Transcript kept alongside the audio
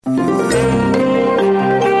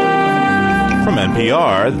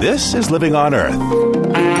NPR, this is Living on Earth.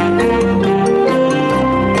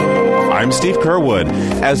 I'm Steve Curwood.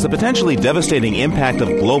 As the potentially devastating impact of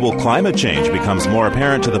global climate change becomes more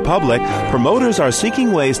apparent to the public, promoters are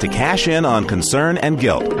seeking ways to cash in on concern and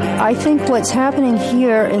guilt. I think what's happening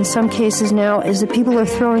here in some cases now is that people are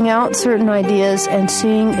throwing out certain ideas and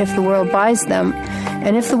seeing if the world buys them.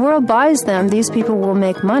 And if the world buys them, these people will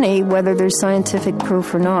make money, whether there's scientific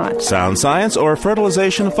proof or not. Sound science or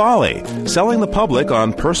fertilization folly? Selling the public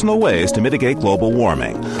on personal ways to mitigate global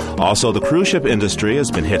warming. Also, the cruise ship industry has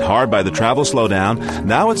been hit hard by the travel slowdown.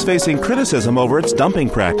 Now it's facing criticism over its dumping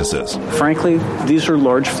practices. Frankly, these are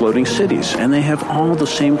large floating cities, and they have all the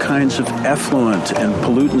same kinds of effluent and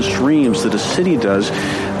pollutant streams that a city does,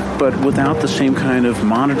 but without the same kind of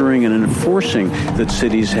monitoring and enforcing that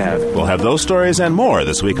cities have. We'll have those stories and more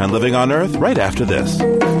this week on Living on Earth right after this.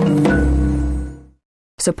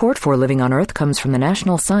 Support for Living on Earth comes from the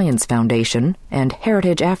National Science Foundation and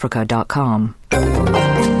HeritageAfrica.com.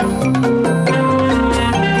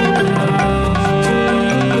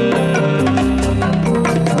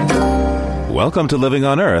 Welcome to Living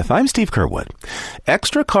on Earth. I'm Steve Curwood.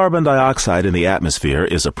 Extra carbon dioxide in the atmosphere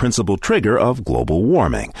is a principal trigger of global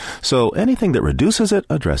warming, so anything that reduces it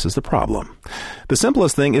addresses the problem. The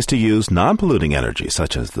simplest thing is to use non-polluting energy,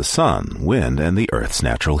 such as the sun, wind, and the Earth's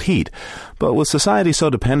natural heat. But with society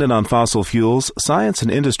so dependent on fossil fuels, science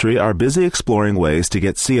and industry are busy exploring ways to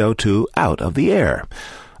get CO2 out of the air.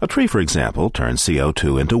 A tree, for example, turns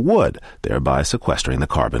CO2 into wood, thereby sequestering the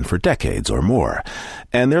carbon for decades or more.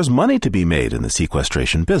 And there's money to be made in the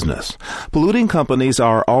sequestration business. Polluting companies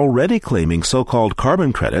are already claiming so-called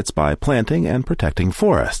carbon credits by planting and protecting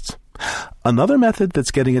forests. Another method that's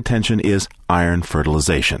getting attention is iron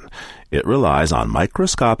fertilization. It relies on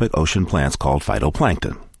microscopic ocean plants called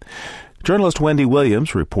phytoplankton. Journalist Wendy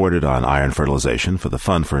Williams reported on iron fertilization for the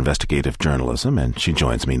Fund for Investigative Journalism, and she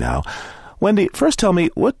joins me now. Wendy, first tell me,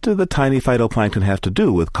 what do the tiny phytoplankton have to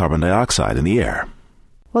do with carbon dioxide in the air?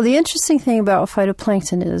 Well, the interesting thing about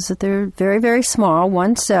phytoplankton is that they're very, very small,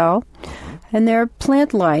 one cell, and they're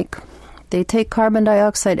plant-like. They take carbon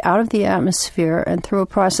dioxide out of the atmosphere, and through a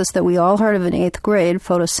process that we all heard of in 8th grade,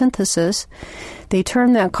 photosynthesis, they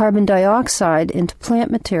turn that carbon dioxide into plant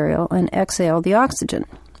material and exhale the oxygen.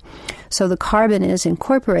 So the carbon is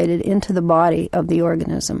incorporated into the body of the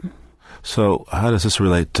organism. So how does this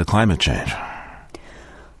relate to climate change?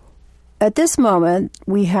 At this moment,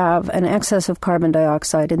 we have an excess of carbon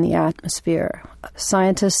dioxide in the atmosphere.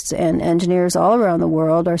 Scientists and engineers all around the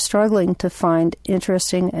world are struggling to find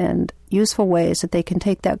interesting and useful ways that they can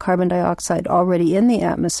take that carbon dioxide already in the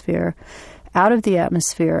atmosphere, out of the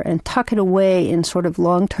atmosphere, and tuck it away in sort of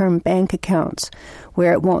long-term bank accounts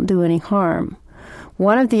where it won't do any harm.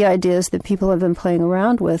 One of the ideas that people have been playing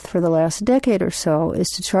around with for the last decade or so is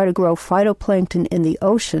to try to grow phytoplankton in the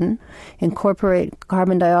ocean, incorporate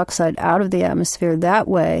carbon dioxide out of the atmosphere that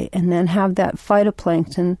way, and then have that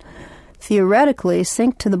phytoplankton theoretically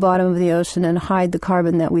sink to the bottom of the ocean and hide the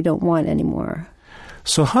carbon that we don't want anymore.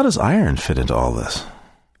 So how does iron fit into all this?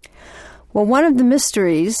 Well, one of the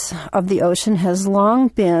mysteries of the ocean has long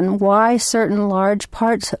been why certain large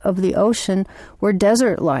parts of the ocean were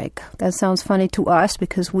desert-like. That sounds funny to us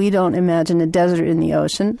because we don't imagine a desert in the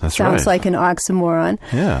ocean. That's Sounds right. like an oxymoron.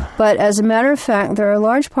 Yeah. But as a matter of fact, there are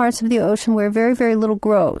large parts of the ocean where very, very little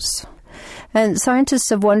grows. And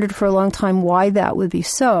scientists have wondered for a long time why that would be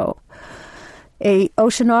so. An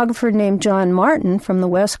oceanographer named John Martin from the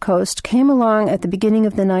West Coast came along at the beginning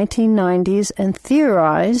of the 1990s and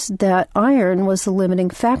theorized that iron was the limiting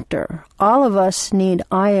factor. All of us need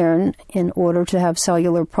iron in order to have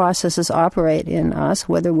cellular processes operate in us,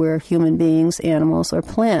 whether we're human beings, animals, or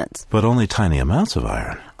plants. But only tiny amounts of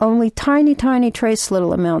iron. Only tiny, tiny trace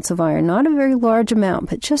little amounts of iron. Not a very large amount,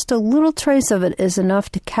 but just a little trace of it is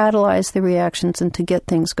enough to catalyze the reactions and to get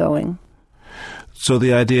things going. So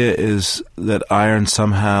the idea is that iron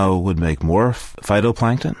somehow would make more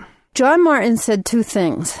phytoplankton? John Martin said two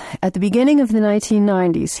things. At the beginning of the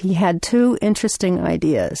 1990s, he had two interesting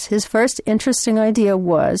ideas. His first interesting idea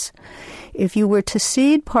was, if you were to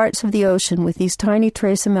seed parts of the ocean with these tiny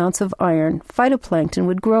trace amounts of iron, phytoplankton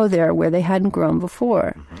would grow there where they hadn't grown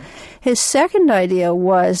before. Mm-hmm. His second idea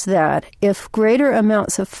was that if greater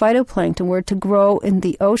amounts of phytoplankton were to grow in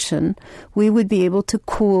the ocean, we would be able to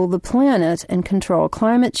cool the planet and control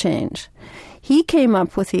climate change. He came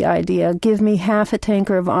up with the idea, give me half a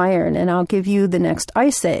tanker of iron and I'll give you the next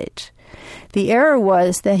ice age. The error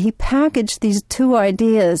was that he packaged these two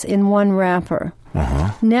ideas in one wrapper.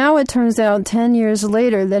 Uh-huh. Now it turns out 10 years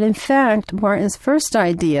later that in fact Martin's first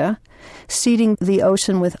idea, seeding the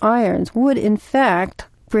ocean with irons, would in fact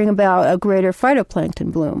bring about a greater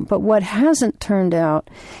phytoplankton bloom. But what hasn't turned out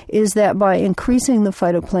is that by increasing the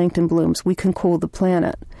phytoplankton blooms, we can cool the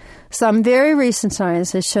planet. Some very recent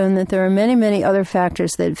science has shown that there are many, many other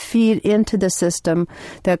factors that feed into the system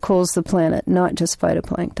that cools the planet, not just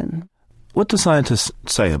phytoplankton. What do scientists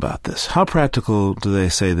say about this? How practical do they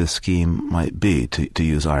say this scheme might be to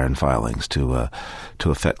use iron filings to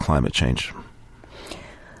affect climate change?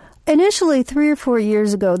 Initially, 3 or 4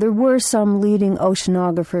 years ago, there were some leading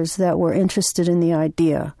oceanographers that were interested in the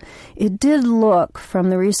idea. It did look, from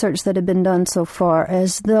the research that had been done so far,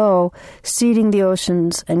 as though seeding the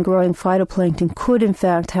oceans and growing phytoplankton could, in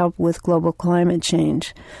fact, help with global climate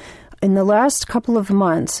change. In the last couple of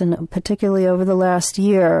months, and particularly over the last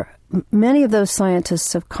year, many of those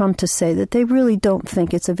scientists have come to say that they really don't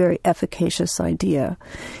think it's a very efficacious idea.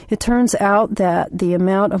 It turns out that the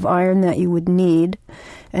amount of iron that you would need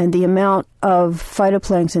and the amount of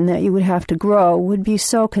phytoplankton that you would have to grow would be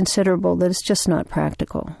so considerable that it's just not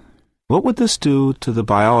practical. What would this do to the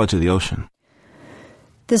biology of the ocean?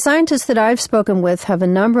 The scientists that I've spoken with have a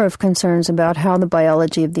number of concerns about how the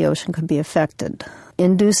biology of the ocean could be affected.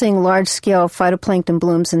 Inducing large-scale phytoplankton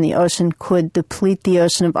blooms in the ocean could deplete the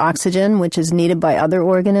ocean of oxygen, which is needed by other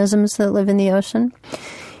organisms that live in the ocean.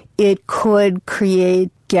 It could create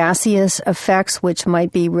gaseous effects which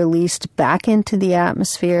might be released back into the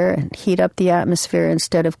atmosphere and heat up the atmosphere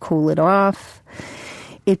instead of cool it off.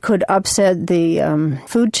 It could upset the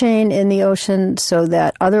food chain in the ocean so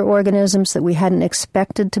that other organisms that we hadn't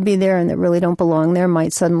expected to be there and that really don't belong there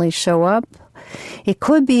might suddenly show up. It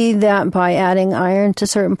could be that by adding iron to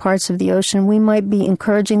certain parts of the ocean, we might be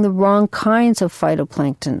encouraging the wrong kinds of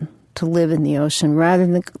phytoplankton to live in the ocean rather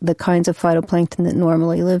than the kinds of phytoplankton that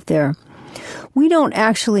normally live there. We don't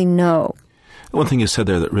actually know. One thing you said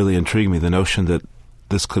there that really intrigued me, the notion that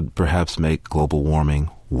this could perhaps make global warming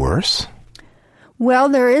worse? Well,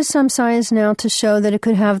 there is some science now to show that it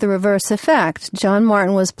could have the reverse effect. John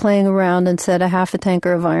Martin was playing around and said a half a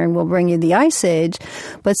tanker of iron will bring you the ice age,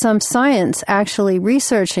 but some science actually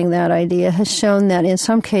researching that idea has shown that in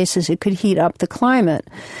some cases it could heat up the climate.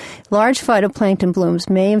 Large phytoplankton blooms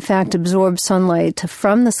may in fact absorb sunlight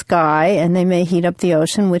from the sky, and they may heat up the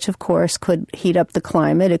ocean, which of course could heat up the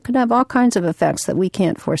climate. It could have all kinds of effects that we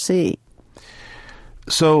can't foresee.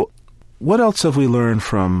 So what else have we learned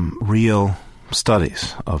from real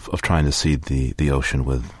studies of trying to seed the ocean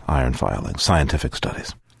with iron filings, scientific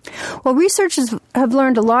studies? Well, researchers have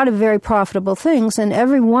learned a lot of very profitable things, and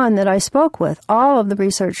everyone that I spoke with, all of the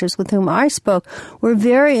researchers with whom I spoke, were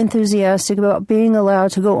very enthusiastic about being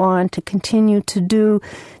allowed to go on to continue to do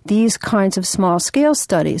these kinds of small-scale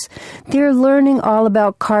studies. They're learning all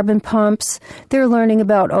about carbon pumps. They're learning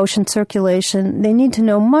about ocean circulation. They need to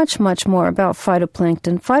know much, much more about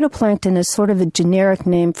phytoplankton. Phytoplankton is sort of a generic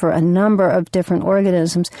name for a number of different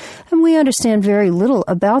organisms, and we understand very little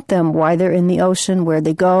about them, why they're in the ocean, where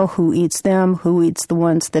they go, who eats them, who eats the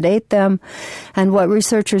ones that ate them. And what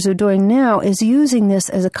researchers are doing now is using this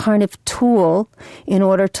as a kind of tool in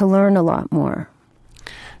order to learn a lot more.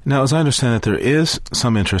 Now, as I understand it, there is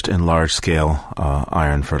some interest in large-scale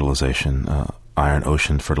iron fertilization, iron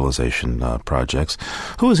ocean fertilization projects.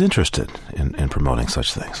 Who is interested in promoting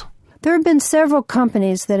such things? There have been several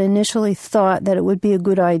companies that initially thought that it would be a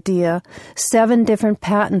good idea. 7 different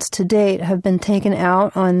patents to date have been taken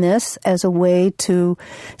out on this as a way to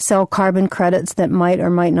sell carbon credits that might or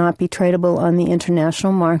might not be tradable on the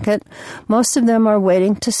international market. Most of them are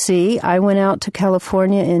waiting to see. I went out to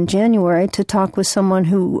California in January to talk with someone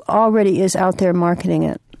who already is out there marketing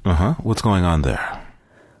it. What's going on there?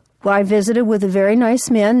 Well, I visited with a very nice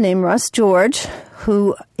man named Russ George,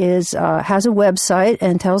 who has a website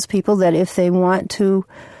and tells people that if they want to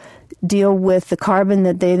deal with the carbon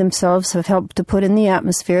that they themselves have helped to put in the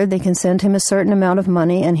atmosphere, they can send him a certain amount of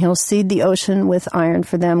money and he'll seed the ocean with iron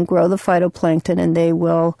for them, grow the phytoplankton, and they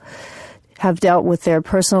will have dealt with their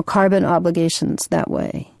personal carbon obligations that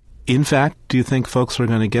way. In fact, do you think folks are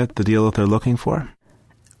going to get the deal that they're looking for?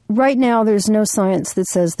 Right now, there's no science that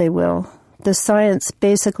says they will. The science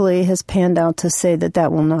basically has panned out to say that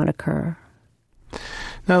that will not occur.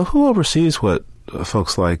 Now, who oversees what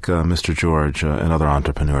folks like Mr. George and other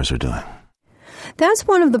entrepreneurs are doing? That's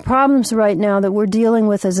one of the problems right now that we're dealing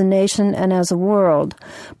with as a nation and as a world.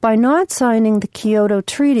 By not signing the Kyoto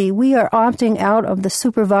Treaty, we are opting out of the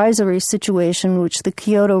supervisory situation which the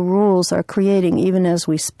Kyoto rules are creating even as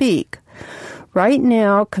we speak. Right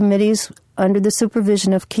now, committees under the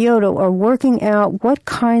supervision of Kyoto are working out what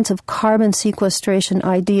kinds of carbon sequestration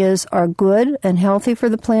ideas are good and healthy for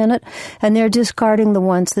the planet, and they're discarding the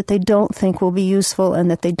ones that they don't think will be useful and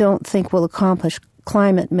that they don't think will accomplish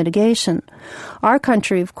climate mitigation. Our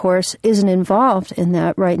country, of course, isn't involved in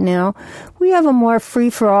that right now. We have a more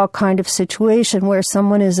free-for-all kind of situation where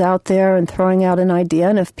someone is out there and throwing out an idea,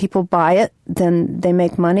 and if people buy it, then they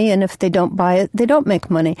make money, and if they don't buy it, they don't make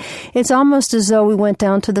money. It's almost as though we went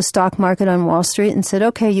down to the stock market on Wall Street and said,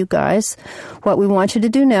 okay, you guys, what we want you to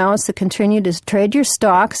do now is to continue to trade your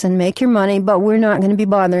stocks and make your money, but we're not going to be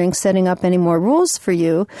bothering setting up any more rules for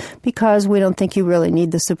you because we don't think you really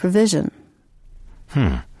need the supervision.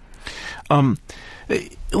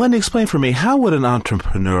 Wendy, explain for me, how would an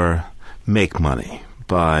entrepreneur make money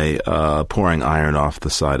by pouring iron off the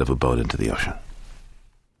side of a boat into the ocean?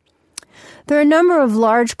 There are a number of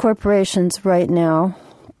large corporations right now,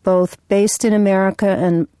 both based in America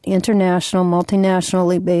and international,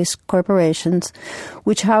 multinationally based corporations,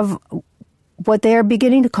 which have what they are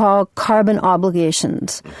beginning to call carbon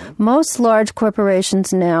obligations. Most large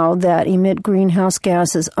corporations now that emit greenhouse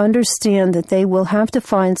gases understand that they will have to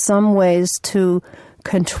find some ways to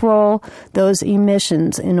control those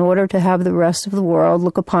emissions in order to have the rest of the world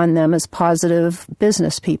look upon them as positive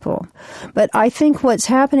business people. But I think what's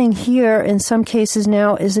happening here in some cases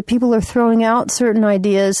now is that people are throwing out certain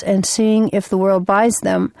ideas and seeing if the world buys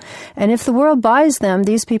them. And if the world buys them,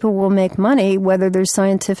 these people will make money whether there's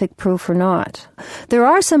scientific proof or not. There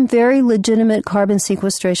are some very legitimate carbon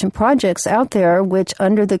sequestration projects out there which,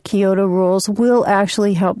 under the Kyoto rules, will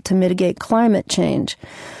actually help to mitigate climate change.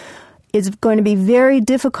 It's going to be very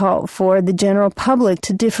difficult for the general public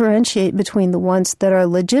to differentiate between the ones that are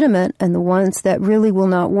legitimate and the ones that really will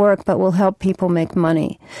not work but will help people make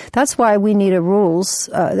money. That's why we need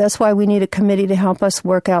that's why we need a committee to help us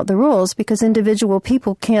work out the rules, because individual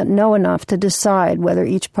people can't know enough to decide whether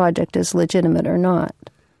each project is legitimate or not.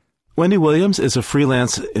 Wendy Williams is a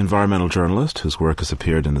freelance environmental journalist whose work has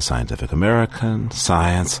appeared in the Scientific American,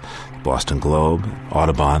 Science, Boston Globe,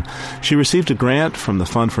 Audubon. She received a grant from the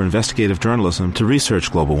Fund for Investigative Journalism to research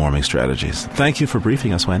global warming strategies. Thank you for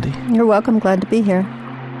briefing us, Wendy. You're welcome. Glad to be here.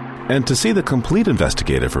 And to see the complete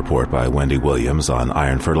investigative report by Wendy Williams on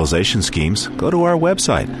iron fertilization schemes, go to our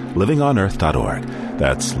website, livingonearth.org.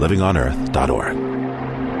 That's livingonearth.org.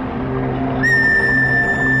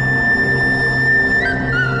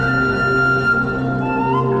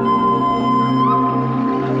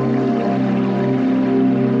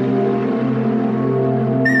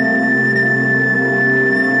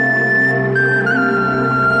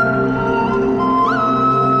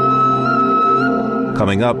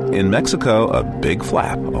 Coming up, in Mexico, a big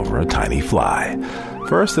flap over a tiny fly.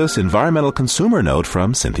 First, this environmental consumer note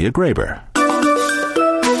from Cynthia Graber.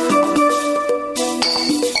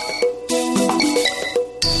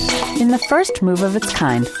 In the first move of its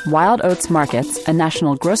kind, Wild Oats Markets, a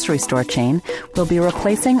national grocery store chain, will be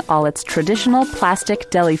replacing all its traditional plastic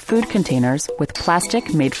deli food containers with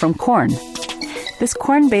plastic made from corn. This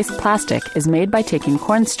corn-based plastic is made by taking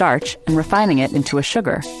cornstarch and refining it into a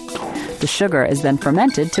sugar. The sugar is then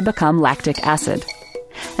fermented to become lactic acid.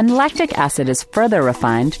 And lactic acid is further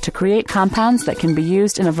refined to create compounds that can be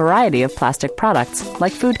used in a variety of plastic products,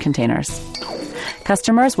 like food containers.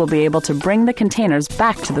 Customers will be able to bring the containers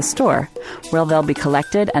back to the store, where they'll be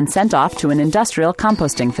collected and sent off to an industrial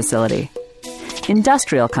composting facility.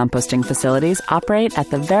 Industrial composting facilities operate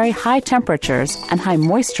at the very high temperatures and high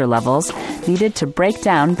moisture levels needed to break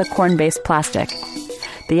down the corn-based plastic.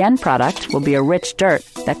 The end product will be a rich dirt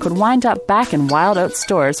that could wind up back in Wild Oats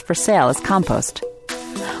stores for sale as compost.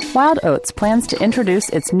 Wild Oats plans to introduce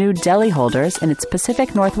its new deli holders in its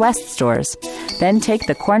Pacific Northwest stores, then take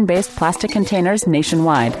the corn-based plastic containers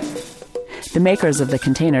nationwide. The makers of the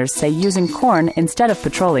containers say using corn instead of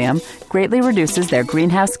petroleum greatly reduces their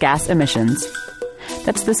greenhouse gas emissions.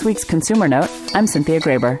 That's this week's Consumer Note. I'm Cynthia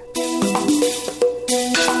Graber.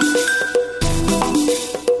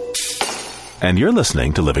 And you're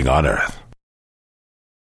listening to Living on Earth.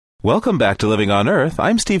 Welcome back to Living on Earth.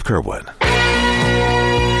 I'm Steve Curwood.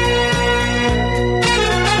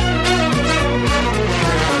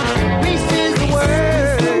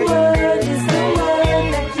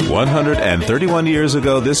 131 years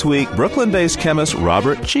ago this week, Brooklyn-based chemist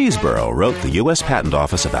Robert Cheeseborough wrote the U.S. Patent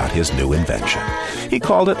Office about his new invention. He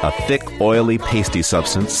called it a thick, oily, pasty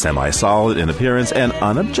substance, semi-solid in appearance and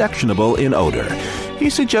unobjectionable in odor. He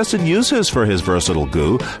suggested uses for his versatile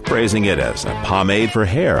goo, praising it as a pomade for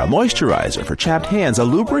hair, a moisturizer for chapped hands, a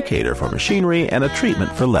lubricator for machinery, and a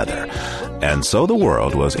treatment for leather. And so the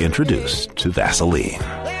world was introduced to Vaseline.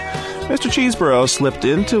 Mr. Cheeseborough slipped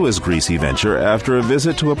into his greasy venture after a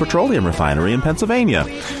visit to a petroleum refinery in Pennsylvania.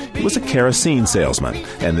 He was a kerosene salesman,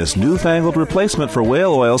 and this newfangled replacement for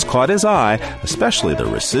whale oils caught his eye, especially the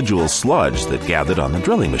residual sludge that gathered on the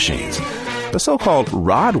drilling machines. The so-called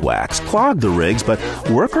rod wax clogged the rigs, but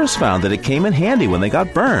workers found that it came in handy when they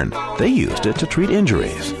got burned. They used it to treat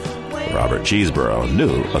injuries. Robert Cheeseborough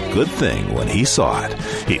knew a good thing when he saw it.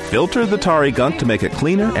 He filtered the tarry gunk to make it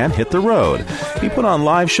cleaner and hit the road. He put on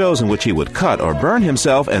live shows in which he would cut or burn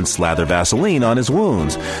himself and slather Vaseline on his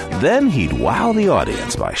wounds. Then he'd wow the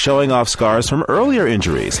audience by showing off scars from earlier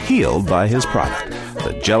injuries healed by his product.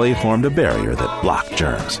 The jelly formed a barrier that blocked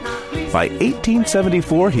germs. By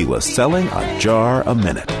 1874, he was selling a jar a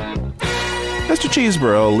minute. Mr.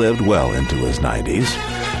 Cheeseborough lived well into his 90s.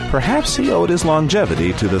 Perhaps he owed his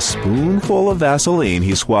longevity to the spoonful of Vaseline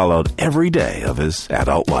he swallowed every day of his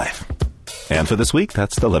adult life. And for this week,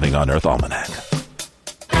 that's the Living on Earth Almanac.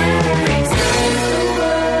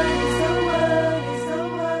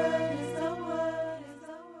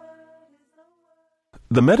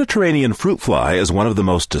 The Mediterranean fruit fly is one of the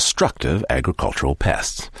most destructive agricultural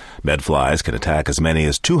pests. Medflies can attack as many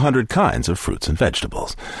as 200 kinds of fruits and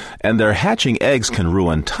vegetables, and their hatching eggs can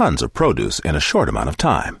ruin tons of produce in a short amount of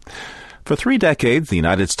time. For 3 decades, the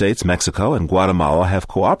United States, Mexico, and Guatemala have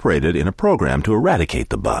cooperated in a program to eradicate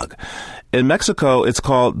the bug. In Mexico, it's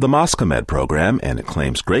called the Moscamed program, and it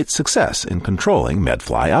claims great success in controlling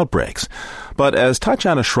medfly outbreaks. But as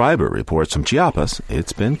Tatiana Schreiber reports from Chiapas,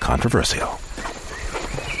 it's been controversial.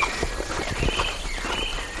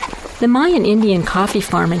 The Mayan Indian coffee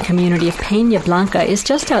farming community of Peña Blanca is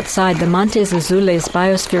just outside the Montes Azules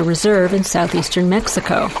Biosphere Reserve in southeastern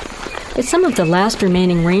Mexico. It's some of the last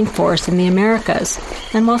remaining rainforest in the Americas,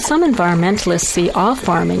 and while some environmentalists see all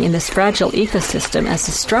farming in this fragile ecosystem as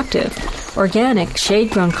destructive, organic,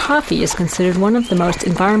 shade-grown coffee is considered one of the most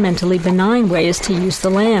environmentally benign ways to use the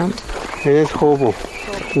land.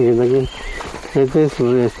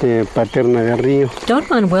 Don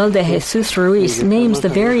Manuel de Jesus Ruiz names the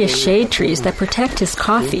various shade trees that protect his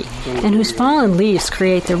coffee and whose fallen leaves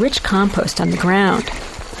create the rich compost on the ground.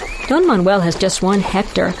 Don Manuel has just 1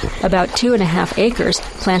 hectare, about 2.5 acres,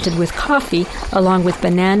 planted with coffee, along with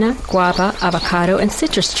banana, guava, avocado, and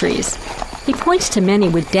citrus trees. He points to many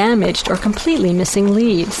with damaged or completely missing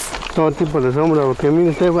leaves. Look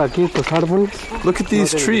at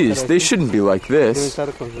these trees. They shouldn't be like this.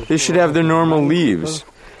 They should have their normal leaves.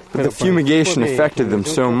 But the fumigation affected them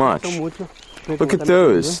so much. Look at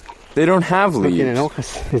those. They don't have leaves.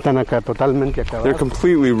 They're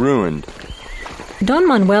completely ruined. Don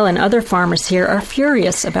Manuel and other farmers here are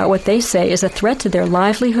furious about what they say is a threat to their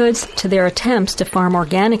livelihoods, to their attempts to farm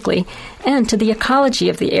organically, and to the ecology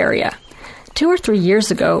of the area. 2 or 3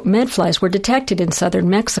 years ago, medflies were detected in southern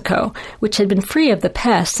Mexico, which had been free of the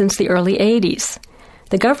pest since the early 80s.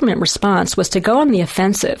 The government response was to go on the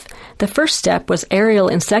offensive. The first step was aerial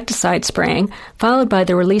insecticide spraying, followed by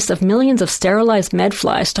the release of millions of sterilized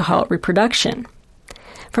medflies to halt reproduction.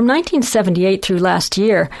 From 1978 through last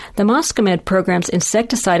year, the Moscamed program's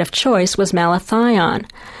insecticide of choice was malathion.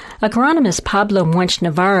 Agronomist Pablo Muench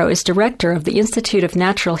Navarro is director of the Institute of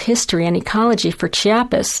Natural History and Ecology for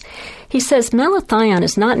Chiapas. He says malathion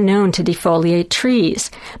is not known to defoliate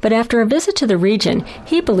trees, but after a visit to the region,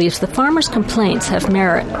 he believes the farmers' complaints have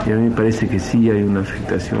merit.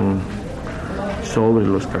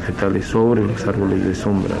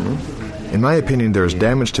 In my opinion, there is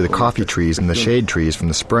damage to the coffee trees and the shade trees from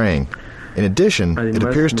the spraying. In addition, it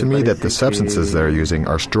appears to me that the substances they're using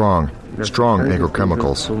are strong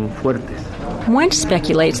agrochemicals. Muench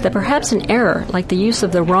speculates that perhaps an error, like the use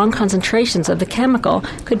of the wrong concentrations of the chemical,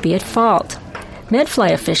 could be at fault.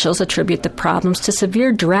 Medfly officials attribute the problems to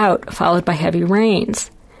severe drought followed by heavy rains.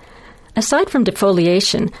 Aside from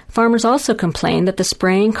defoliation, farmers also complain that the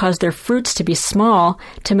spraying caused their fruits to be small,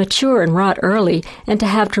 to mature and rot early, and to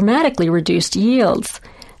have dramatically reduced yields.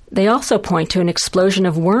 They also point to an explosion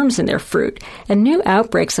of worms in their fruit and new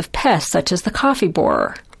outbreaks of pests such as the coffee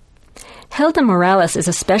borer. Helda Morales is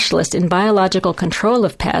a specialist in biological control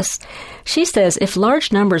of pests. She says if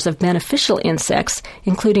large numbers of beneficial insects,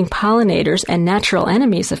 including pollinators and natural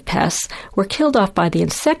enemies of pests, were killed off by the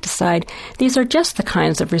insecticide, these are just the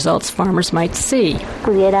kinds of results farmers might see.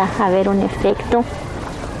 Pudiera haber un efecto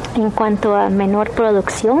en cuanto a menor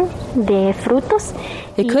producción de frutos.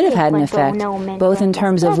 It could have had an effect, both in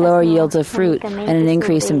terms of lower yields of fruit and an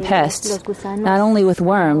increase in pests, not only with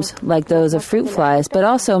worms, like those of fruit flies, but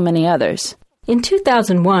also many others. In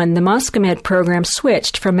 2001, the Moscamed program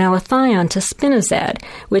switched from malathion to spinosad,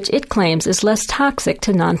 which it claims is less toxic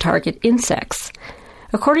to non-target insects.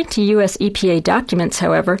 According to U.S. EPA documents,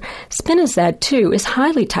 however, spinosad, too, is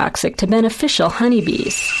highly toxic to beneficial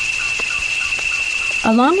honeybees.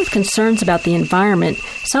 Along with concerns about the environment,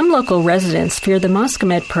 some local residents fear the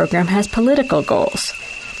Moscamed program has political goals.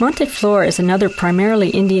 Monteflor is another primarily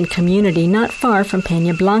Indian community not far from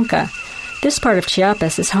Peña Blanca. This part of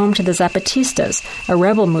Chiapas is home to the Zapatistas, a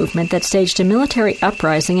rebel movement that staged a military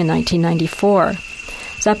uprising in 1994.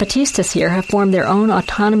 Zapatistas here have formed their own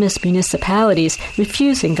autonomous municipalities,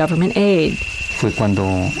 refusing government aid. Fue cuando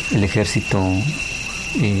el ejército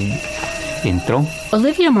entró.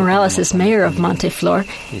 Olivia Morales is mayor of Monteflor.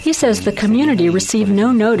 He says the community received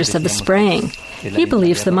no notice of the spraying. He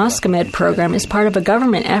believes the Moscomed program is part of a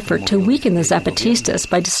government effort to weaken the Zapatistas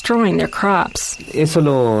by destroying their crops. Eso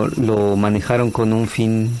lo manejaron con un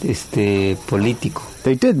fin político.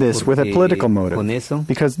 They did this with a political motive,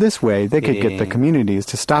 because this way they could get the communities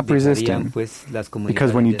to stop resisting.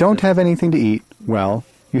 Because when you don't have anything to eat, well,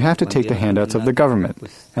 you have to take the handouts of the government,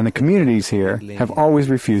 and the communities here have always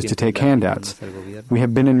refused to take handouts. We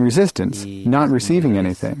have been in resistance, not receiving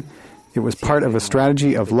anything. It was part of a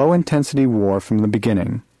strategy of low-intensity war from the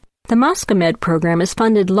beginning. The Moscomed program is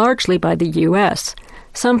funded largely by the U.S.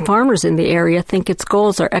 Some farmers in the area think its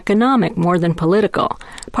goals are economic more than political,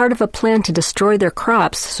 part of a plan to destroy their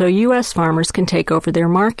crops so U.S. farmers can take over their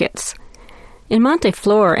markets. In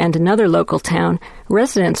Monteflor and another local town,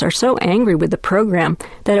 residents are so angry with the program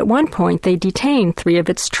that at one point they detained 3 of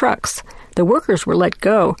its trucks. The workers were let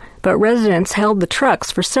go, but residents held the trucks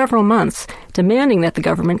for several months, demanding that the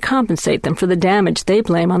government compensate them for the damage they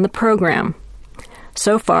blame on the program.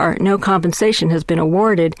 So far, no compensation has been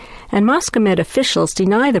awarded, and Moscomed officials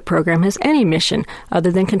deny the program has any mission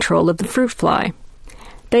other than control of the fruit fly.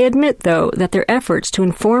 They admit, though, that their efforts to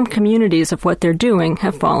inform communities of what they're doing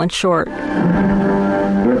have fallen short.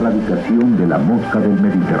 Erradicación de la mosca del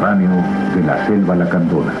Mediterráneo de la selva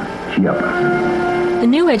lacandona, Chiapas. The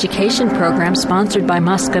new education program sponsored by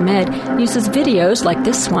Moscomed uses videos like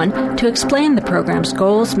this one to explain the program's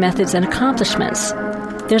goals, methods, and accomplishments.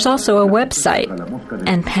 There's also a website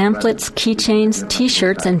and pamphlets, keychains,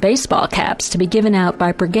 T-shirts, and baseball caps to be given out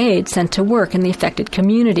by brigades sent to work in the affected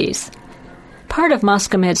communities. Part of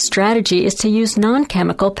Moscomed's strategy is to use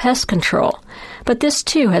non-chemical pest control, but this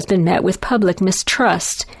too has been met with public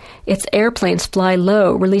mistrust. Its airplanes fly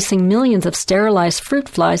low, releasing millions of sterilized fruit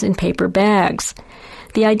flies in paper bags.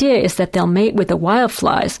 The idea is that they'll mate with the wild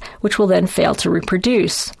flies, which will then fail to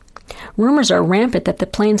reproduce. Rumors are rampant that the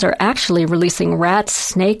planes are actually releasing rats,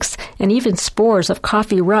 snakes, and even spores of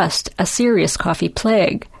coffee rust, a serious coffee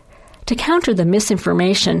plague. To counter the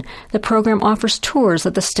misinformation, the program offers tours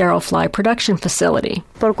of the sterile fly production facility.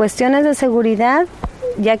 Por cuestiones de seguridad,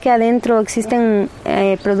 ya que adentro existen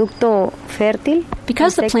producto fértil.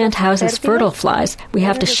 Because the plant houses fertile flies, we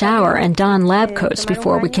have to shower and don lab coats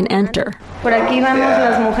before we can enter. Por aquí vemos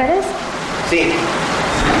las mujeres. Sí.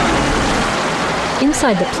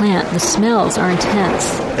 Inside the plant, the smells are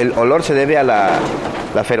intense. El olor se debe a la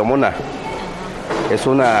feromona. Es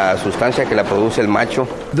una sustancia que la produce el macho.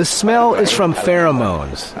 The smell is from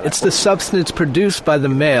pheromones. It's the substance produced by the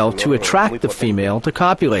male to attract the female to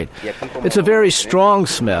copulate. It's a very strong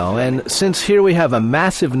smell, and since here we have a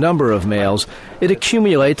massive number of males, it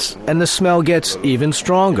accumulates and the smell gets even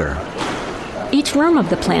stronger. Each room of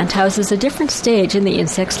the plant houses a different stage in the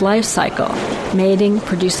insect's life cycle: mating,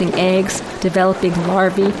 producing eggs, developing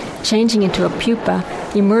larvae, changing into a pupa,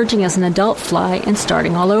 emerging as an adult fly, and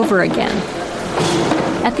starting all over again.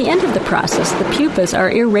 At the end of the process, the pupas are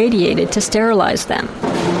irradiated to sterilize them.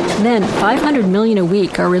 Then, 500 million a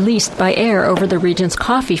week are released by air over the region's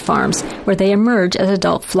coffee farms, where they emerge as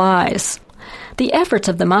adult flies. The efforts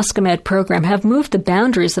of the Moscomed program have moved the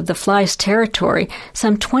boundaries of the fly's territory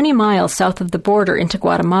some 20 miles south of the border into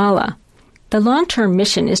Guatemala. The long-term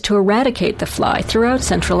mission is to eradicate the fly throughout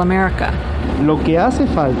Central America. Lo que hace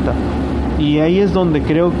falta, y ahí es donde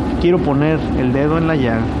quiero poner el dedo en la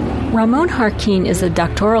llaga. Ramon Jarquin is a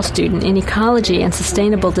doctoral student in ecology and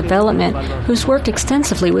sustainable development who's worked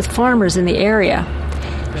extensively with farmers in the area.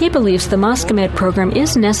 He believes the Moscomed program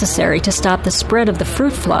is necessary to stop the spread of the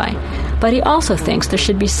fruit fly, but he also thinks there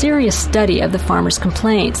should be serious study of the farmers'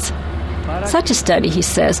 complaints. Such a study, he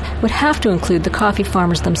says, would have to include the coffee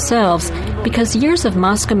farmers themselves, because years of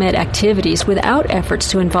Moscomed activities without efforts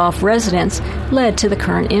to involve residents led to the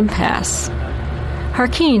current impasse.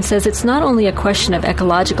 Jarquin says it's not only a question of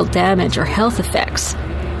ecological damage or health effects.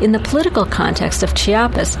 In the political context of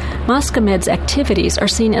Chiapas, Moscomed's activities are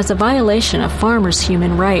seen as a violation of farmers'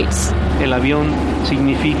 human rights. El avión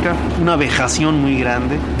significa una vejación muy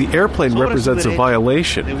grande. The airplane represents a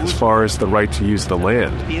violation as far as the right to use the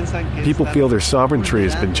land. People feel their sovereignty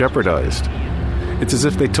has been jeopardized. It's as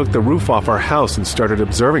if they took the roof off our house and started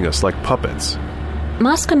observing us like puppets.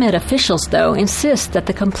 Moscomed officials, though, insist that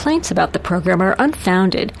the complaints about the program are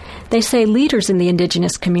unfounded. They say leaders in the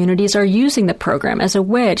indigenous communities are using the program as a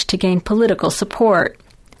wedge to gain political support.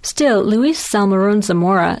 Still, Luis Salmeron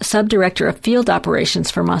Zamora, subdirector of field operations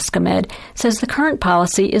for Moscamed, says the current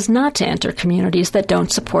policy is not to enter communities that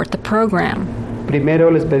don't support the program.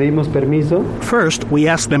 First, we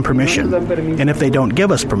ask them permission, and if they don't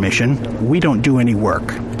give us permission, we don't do any work.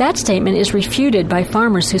 That statement is refuted by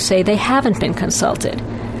farmers who say they haven't been consulted.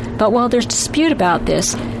 But while there's dispute about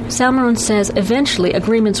this, Salmeron says eventually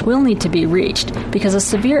agreements will need to be reached because a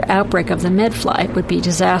severe outbreak of the medfly would be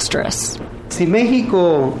disastrous. Si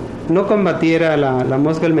México no combatiera la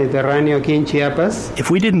mosca del Mediterráneo aquí en Chiapas,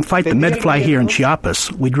 if we didn't fight the medfly here in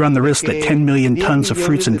Chiapas, we'd run the risk that 10 million tons of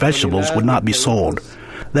fruits and vegetables would not be sold,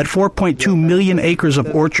 that 4.2 million acres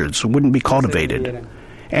of orchards wouldn't be cultivated.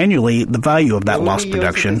 Annually, the value of that lost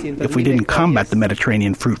production, if we didn't combat the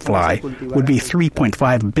Mediterranean fruit fly, would be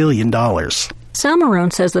 $3.5 billion.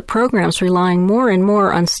 Salmeron says the program's relying more and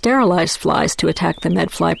more on sterilized flies to attack the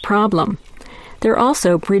medfly problem. They're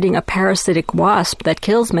also breeding a parasitic wasp that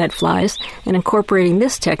kills medflies and incorporating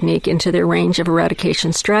this technique into their range of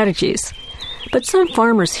eradication strategies. But some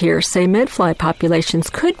farmers here say medfly populations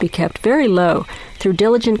could be kept very low through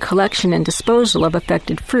diligent collection and disposal of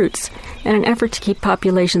affected fruits and an effort to keep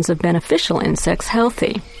populations of beneficial insects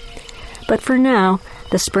healthy. But for now,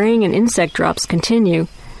 the spraying and insect drops continue,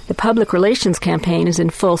 the public relations campaign is in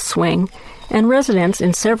full swing, and residents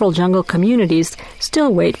in several jungle communities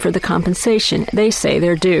still wait for the compensation they say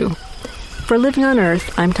they're due. For Living on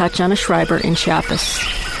Earth, I'm Tatiana Schreiber in Chiapas.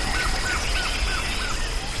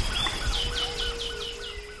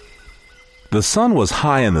 The sun was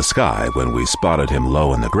high in the sky when we spotted him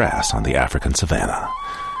low in the grass on the African savanna.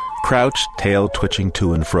 Crouched, tail twitching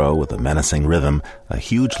to and fro with a menacing rhythm, a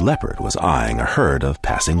huge leopard was eyeing a herd of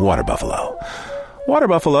passing water buffalo. Water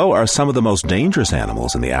buffalo are some of the most dangerous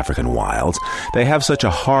animals in the African wilds. They have such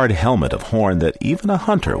a hard helmet of horn that even a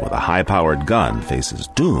hunter with a high-powered gun faces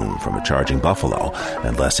doom from a charging buffalo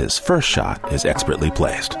unless his first shot is expertly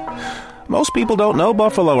placed. Most people don't know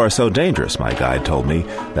buffalo are so dangerous, my guide told me.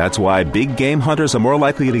 That's why big game hunters are more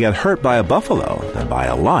likely to get hurt by a buffalo than by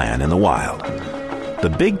a lion in the wild.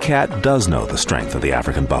 The big cat does know the strength of the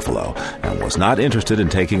African buffalo and was not interested in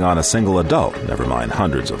taking on a single adult, never mind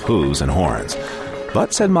hundreds of hooves and horns.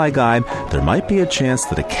 But, said my guide, there might be a chance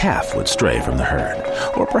that a calf would stray from the herd,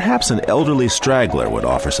 or perhaps an elderly straggler would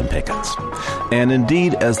offer some pickings. And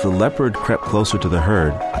indeed, as the leopard crept closer to the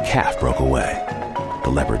herd, a calf broke away. The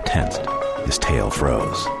leopard tensed. His tail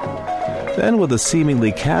froze. Then, with a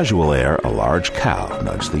seemingly casual air, a large cow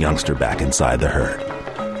nudged the youngster back inside the herd.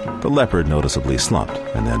 The leopard noticeably slumped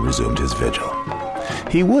and then resumed his vigil.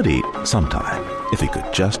 He would eat sometime, if he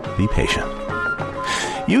could just be patient.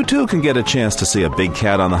 You too can get a chance to see a big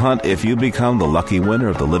cat on the hunt if you become the lucky winner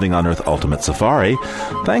of the Living on Earth Ultimate Safari.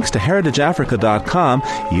 Thanks to HeritageAfrica.com,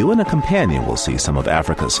 you and a companion will see some of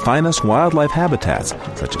Africa's finest wildlife habitats,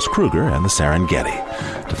 such as Kruger and the Serengeti.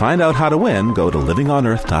 To find out how to win, go to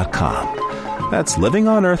LivingOnEarth.com. That's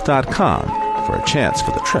LivingOnEarth.com for a chance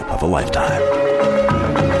for the trip of a lifetime.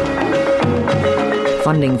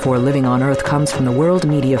 Funding for Living on Earth comes from the World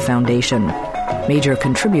Media Foundation. Major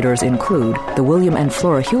contributors include the William and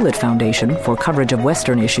Flora Hewlett Foundation for coverage of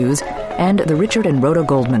Western issues and the Richard and Rhoda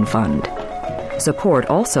Goldman Fund. Support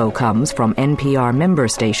also comes from NPR member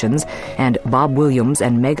stations and Bob Williams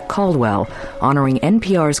and Meg Caldwell, honoring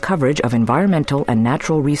NPR's coverage of environmental and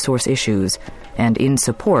natural resource issues, and in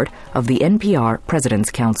support of the NPR President's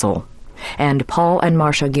Council. And Paul and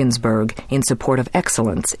Marcia Ginsberg in support of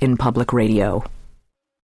excellence in public radio.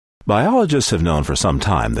 Biologists have known for some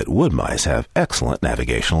time that wood mice have excellent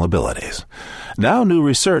navigational abilities. Now new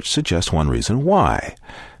research suggests one reason why.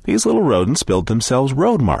 These little rodents build themselves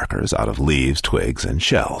road markers out of leaves, twigs, and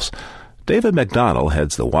shells. David McDonnell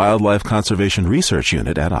heads the Wildlife Conservation Research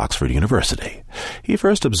Unit at Oxford University. He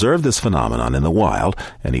first observed this phenomenon in the wild,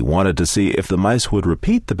 and he wanted to see if the mice would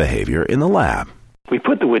repeat the behavior in the lab. We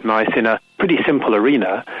put the wood mice in a pretty simple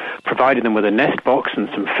arena, provided them with a nest box and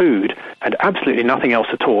some food, and absolutely nothing else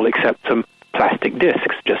at all except some plastic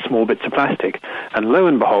discs, just small bits of plastic. And lo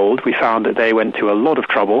and behold, we found that they went to a lot of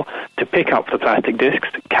trouble to pick up the plastic discs,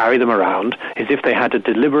 carry them around, as if they had a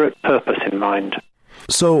deliberate purpose in mind.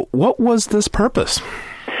 So what was this purpose?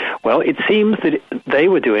 Well, it seems that they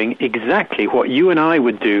were doing exactly what you and I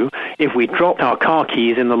would do if we dropped our car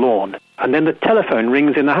keys in the lawn, and then the telephone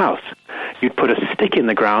rings in the house. You'd put a stick in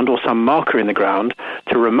the ground or some marker in the ground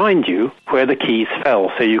to remind you where the keys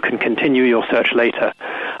fell so you can continue your search later.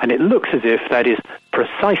 And it looks as if that is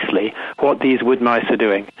precisely what these wood mice are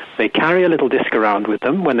doing. They carry a little disc around with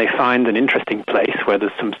them when they find an interesting place where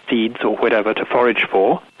there's some seeds or whatever to forage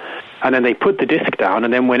for. and then they put the disc down,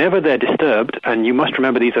 and then whenever they're disturbed, and you must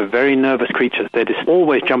remember these are very nervous creatures, they're just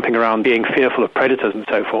always jumping around, being fearful of predators and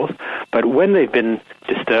so forth, but when they've been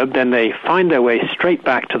disturbed, then they find their way straight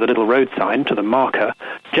back to the little road sign, to the marker,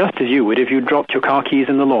 just as you would if you dropped your car keys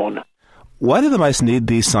in the lawn. Why do the mice need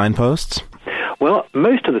these signposts? Well,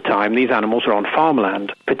 most of the time these animals are on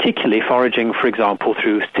farmland, particularly foraging, for example,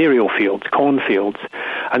 through cereal fields, cornfields.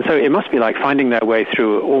 And so it must be like finding their way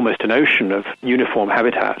through almost an ocean of uniform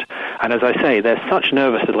habitat. And as I say, they're such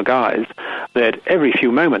nervous little guys that every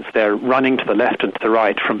few moments they're running to the left and to the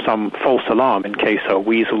right from some false alarm in case a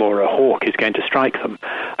weasel or a hawk is going to strike them.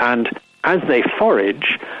 And as they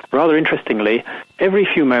forage, rather interestingly, every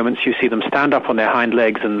few moments you see them stand up on their hind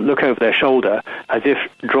legs and look over their shoulder as if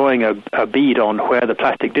drawing a bead on where the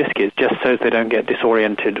plastic disc is, just so they don't get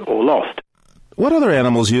disoriented or lost. What other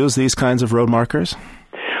animals use these kinds of road markers?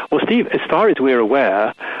 Well, Steve, as far as we're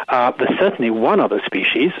aware, there's certainly one other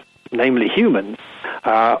species, namely humans.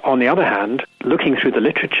 On the other hand, looking through the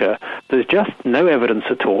literature, there's just no evidence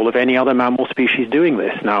at all of any other mammal species doing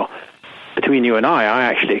this. Now, between you and I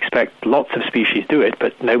actually expect lots of species do it,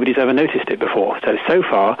 but nobody's ever noticed it before. So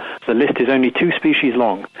far, the list is only 2 species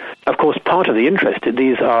long. Of course, part of the interest,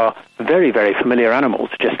 these are very, very familiar animals,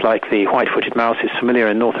 just like the white-footed mouse is familiar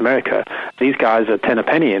in North America. These guys are 10 a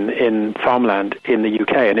penny in farmland in the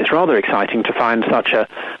UK, and it's rather exciting to find such a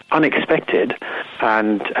unexpected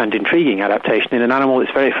and intriguing adaptation in an animal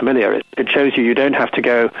that's very familiar. It shows you don't have to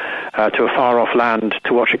go to a far-off land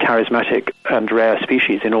to watch a charismatic and rare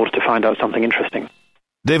species in order to find out something interesting.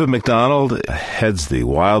 David MacDonald heads the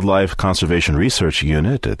Wildlife Conservation Research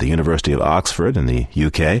Unit at the University of Oxford in the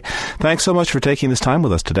UK. Thanks so much for taking this time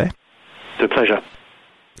with us today. It's a pleasure.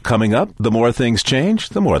 Coming up, the more things change,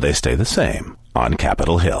 the more they stay the same on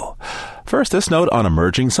Capitol Hill. First, this note on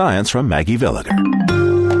emerging science from Maggie Villiger.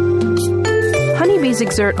 Honeybees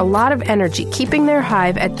exert a lot of energy keeping their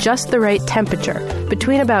hive at just the right temperature,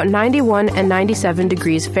 between about 91 and 97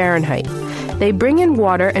 degrees Fahrenheit. They bring in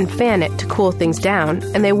water and fan it to cool things down,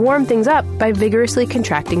 and they warm things up by vigorously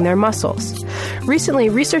contracting their muscles. Recently,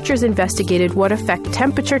 researchers investigated what effect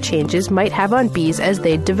temperature changes might have on bees as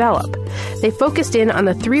they develop. They focused in on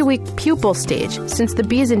the 3-week pupal stage, since the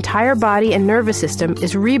bee's entire body and nervous system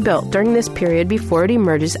is rebuilt during this period before it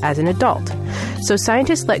emerges as an adult. So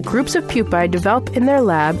scientists let groups of pupae develop in their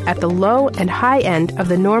lab at the low and high end of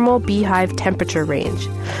the normal beehive temperature range.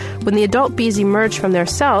 When the adult bees emerged from their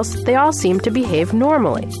cells, they all seemed to behave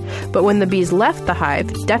normally. But when the bees left the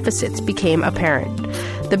hive, deficits became apparent.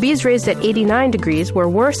 The bees raised at 89 degrees were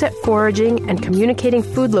worse at foraging and communicating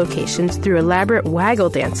food locations through elaborate waggle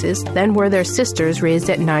dances than were their sisters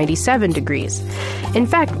raised at 97 degrees. In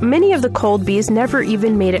fact, many of the cold bees never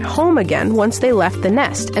even made it home again once they left the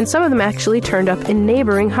nest, and some of them actually turned up in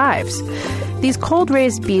neighboring hives. These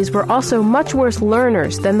cold-raised bees were also much worse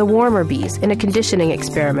learners than the warmer bees in a conditioning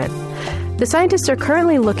experiment. The scientists are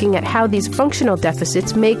currently looking at how these functional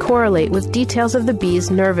deficits may correlate with details of the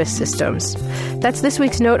bees' nervous systems. That's this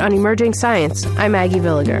week's note on emerging science. I'm Maggie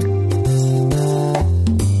Villiger.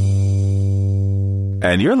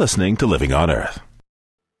 And you're listening to Living on Earth.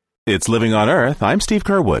 It's Living on Earth. I'm Steve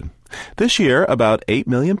Curwood. This year, about 8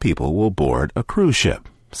 million people will board a cruise ship.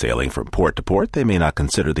 Sailing from port to port, they may not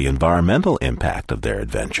consider the environmental impact of their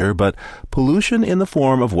adventure, but pollution in the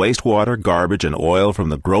form of wastewater, garbage, and oil from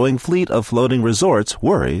the growing fleet of floating resorts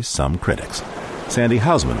worries some critics. Sandy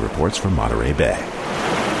Hausman reports from Monterey Bay.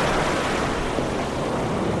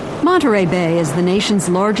 Monterey Bay is the nation's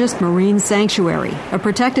largest marine sanctuary, a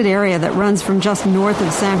protected area that runs from just north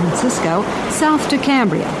of San Francisco south to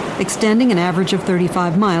Cambria, extending an average of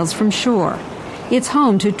 35 miles from shore. It's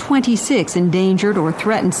home to 26 endangered or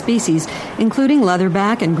threatened species, including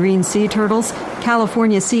leatherback and green sea turtles,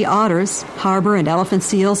 California sea otters, harbor and elephant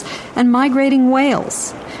seals, and migrating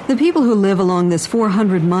whales. The people who live along this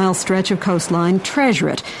 400-mile stretch of coastline treasure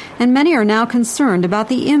it, and many are now concerned about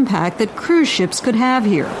the impact that cruise ships could have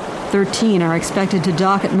here. 13 are expected to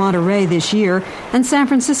dock at Monterey this year, and San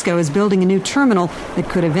Francisco is building a new terminal that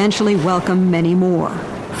could eventually welcome many more.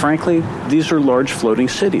 Frankly, these are large floating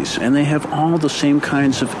cities, and they have all the same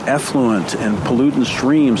kinds of effluent and pollutant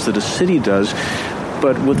streams that a city does,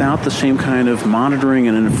 but without the same kind of monitoring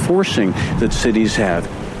and enforcing that cities have.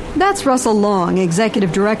 That's Russell Long,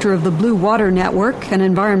 Executive Director of the Blue Water Network, an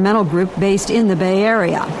environmental group based in the Bay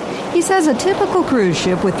Area. He says a typical cruise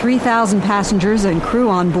ship with 3,000 passengers and crew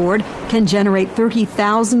on board can generate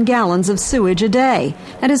 30,000 gallons of sewage a day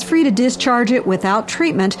and is free to discharge it without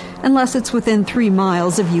treatment unless it's within 3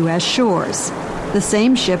 miles of U.S. shores. The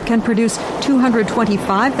same ship can produce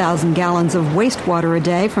 225,000 gallons of wastewater a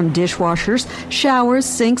day from dishwashers, showers,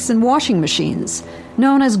 sinks, and washing machines.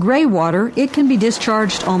 Known as gray water, it can be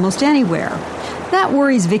discharged almost anywhere. That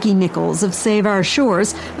worries Vicki Nichols of Save Our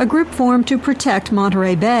Shores, a group formed to protect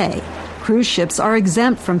Monterey Bay. Cruise ships are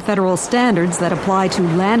exempt from federal standards that apply to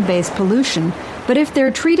land-based pollution, but if their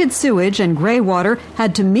treated sewage and gray water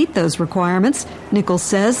had to meet those requirements, Nichols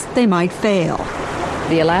says they might fail.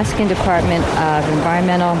 The Alaskan Department of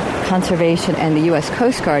Environmental Conservation and the U.S.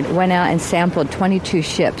 Coast Guard went out and sampled 22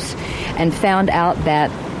 ships and found out that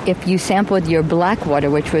if you sampled your black water,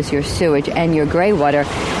 which was your sewage, and your gray water,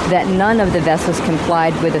 that none of the vessels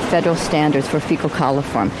complied with the federal standards for fecal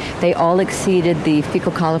coliform. They all exceeded the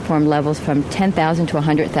fecal coliform levels from 10,000 to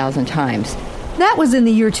 100,000 times. That was in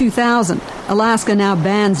the year 2000. Alaska now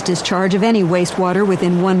bans discharge of any wastewater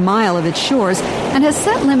within 1 mile of its shores and has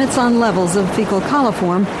set limits on levels of fecal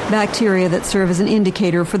coliform, bacteria that serve as an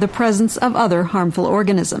indicator for the presence of other harmful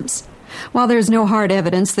organisms. While there's no hard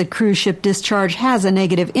evidence that cruise ship discharge has a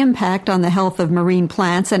negative impact on the health of marine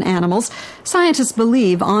plants and animals, scientists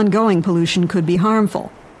believe ongoing pollution could be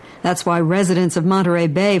harmful. That's why residents of Monterey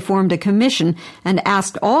Bay formed a commission and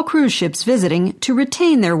asked all cruise ships visiting to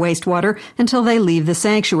retain their wastewater until they leave the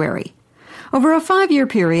sanctuary. Over a 5-year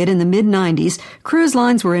period in the mid-90s, cruise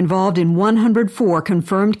lines were involved in 104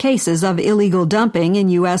 confirmed cases of illegal dumping in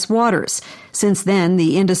U.S. waters. Since then,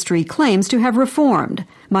 the industry claims to have reformed.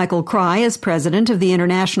 Michael Cry is president of the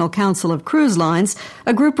International Council of Cruise Lines,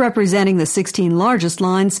 a group representing the 16 largest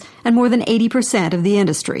lines and more than 80% of the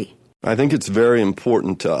industry. I think it's very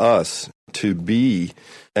important to us to be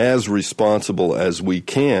as responsible as we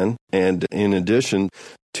can, and in addition,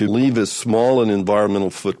 to leave as small an environmental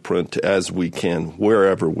footprint as we can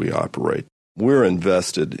wherever we operate. We're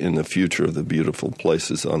invested in the future of the beautiful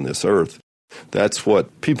places on this earth. That's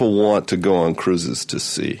what people want to go on cruises to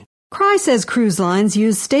see. Cry says cruise lines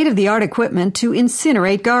use state-of-the-art equipment to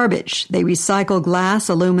incinerate garbage. They recycle glass,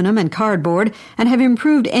 aluminum, and cardboard and have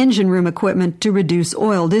improved engine room equipment to reduce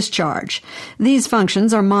oil discharge. These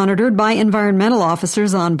functions are monitored by environmental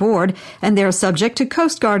officers on board, and they are subject to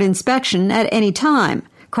Coast Guard inspection at any time.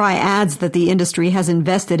 Cry adds that the industry has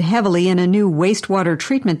invested heavily in a new wastewater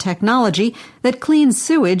treatment technology that cleans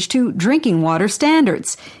sewage to drinking water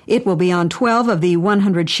standards. It will be on 12 of the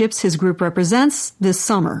 100 ships his group represents this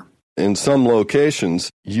summer. In some locations,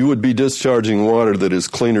 you would be discharging water that is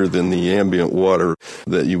cleaner than the ambient water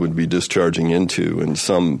that you would be discharging into. In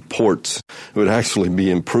some ports, it would actually be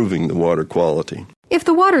improving the water quality. If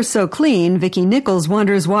the water's so clean, Vicki Nichols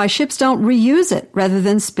wonders why ships don't reuse it rather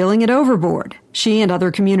than spilling it overboard. She and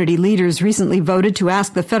other community leaders recently voted to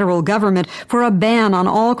ask the federal government for a ban on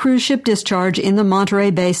all cruise ship discharge in the Monterey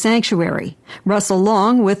Bay Sanctuary. Russell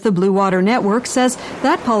Long with the Blue Water Network says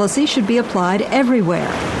that policy should be applied everywhere.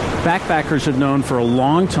 Backpackers have known for a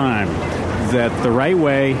long time that the right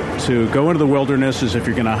way to go into the wilderness is if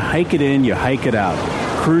you're going to hike it in, you hike it out.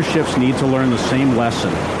 Cruise ships need to learn the same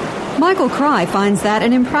lesson. Michael Cry finds that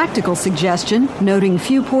an impractical suggestion, noting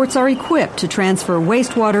few ports are equipped to transfer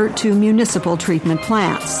wastewater to municipal treatment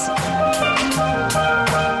plants.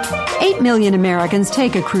 8 million Americans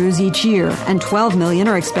take a cruise each year, and 12 million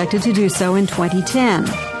are expected to do so in 2010.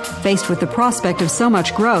 Faced with the prospect of so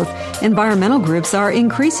much growth, environmental groups are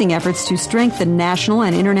increasing efforts to strengthen national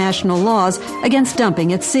and international laws against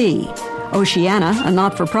dumping at sea. Oceana, a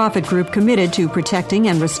not-for-profit group committed to protecting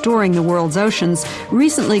and restoring the world's oceans,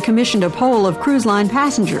 recently commissioned a poll of cruise line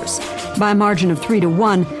passengers. By a margin of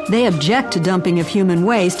 3-1, they object to dumping of human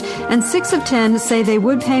waste, and 6 of 10 say they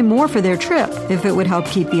would pay more for their trip if it would help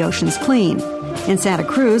keep the oceans clean. In Santa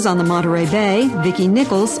Cruz on the Monterey Bay, Vicki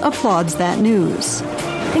Nichols applauds that news.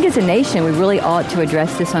 I think as a nation, we really ought to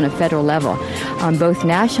address this on a federal level, both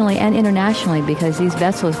nationally and internationally, because these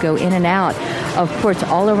vessels go in and out of ports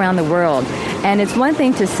all around the world. And it's one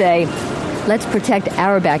thing to say, let's protect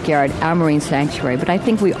our backyard, our marine sanctuary, but I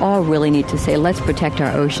think we all really need to say, let's protect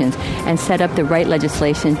our oceans and set up the right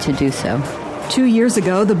legislation to do so. 2 years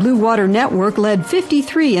ago, the Blue Water Network led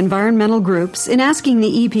 53 environmental groups in asking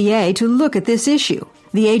the EPA to look at this issue.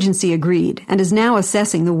 The agency agreed and is now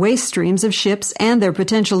assessing the waste streams of ships and their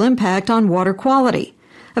potential impact on water quality.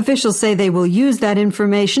 Officials say they will use that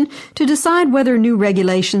information to decide whether new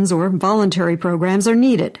regulations or voluntary programs are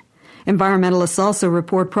needed. Environmentalists also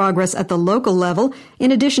report progress at the local level.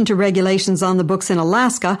 In addition to regulations on the books in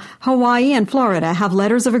Alaska, Hawaii and Florida have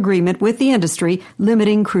letters of agreement with the industry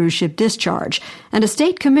limiting cruise ship discharge. And a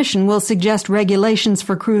state commission will suggest regulations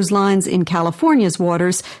for cruise lines in California's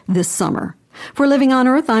waters this summer. For Living on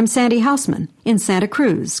Earth, I'm Sandy Hausman in Santa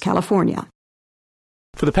Cruz, California.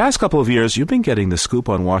 For the past couple of years, you've been getting the scoop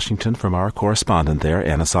on Washington from our correspondent there,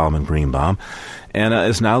 Anna Solomon Greenbaum. Anna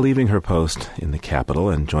is now leaving her post in the Capitol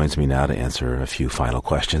and joins me now to answer a few final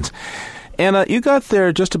questions. Anna, you got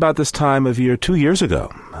there just about this time of year 2 years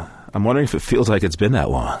ago. I'm wondering if it feels like it's been that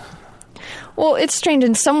long. Well, it's strange.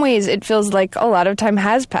 In some ways, it feels like a lot of time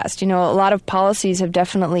has passed. A lot of policies have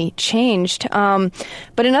definitely changed.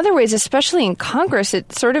 But in other ways, especially in Congress,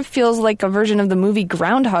 it sort of feels like a version of the movie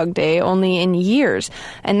Groundhog Day, only in years.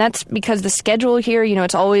 And that's because the schedule here,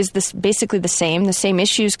 it's always basically the same. The same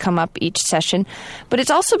issues come up each session. But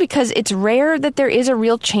it's also because it's rare that there is a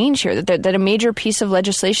real change here, that a major piece of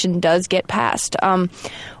legislation does get passed.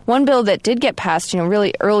 One bill that did get passed,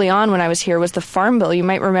 really early on when I was here was the Farm Bill. You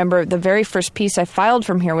might remember the very first piece I filed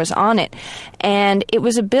from here was on it. And it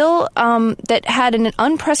was a bill that had an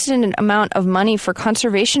unprecedented amount of money for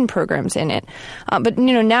conservation programs in it. But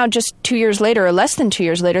now just 2 years later, or less than 2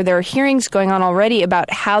 years later, there are hearings going on already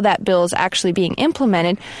about how that bill is actually being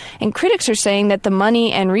implemented. And critics are saying that the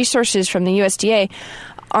money and resources from the USDA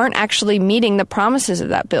aren't actually meeting the promises of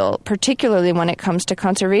that bill, particularly when it comes to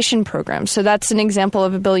conservation programs. So that's an example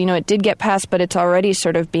of a bill, it did get passed, but it's already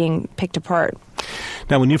sort of being picked apart.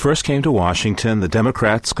 Now, when you first came to Washington, the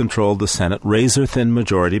Democrats controlled the Senate, razor-thin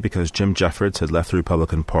majority, because Jim Jeffords had left the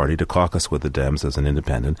Republican Party to caucus with the Dems as an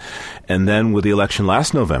independent. And then with the election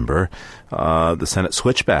last November, the Senate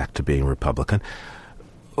switched back to being Republican.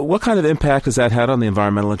 What kind of impact has that had on the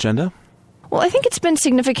environmental agenda? Well, I think it's been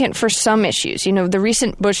significant for some issues. The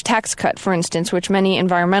recent Bush tax cut, for instance, which many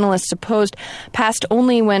environmentalists opposed, passed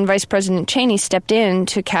only when Vice President Cheney stepped in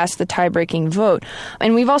to cast the tie-breaking vote.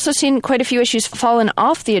 And we've also seen quite a few issues fallen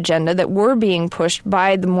off the agenda that were being pushed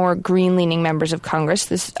by the more green-leaning members of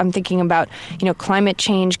Congress. I'm thinking about, climate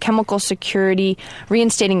change, chemical security,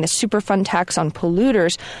 reinstating the Superfund tax on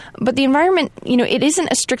polluters. But the environment, it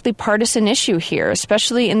isn't a strictly partisan issue here,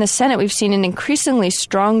 especially in the Senate. We've seen an increasingly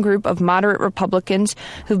strong group of moderate Republicans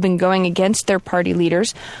who've been going against their party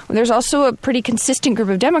leaders. There's also a pretty consistent group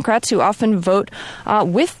of Democrats who often vote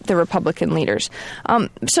with the Republican leaders.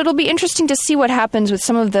 So it'll be interesting to see what happens with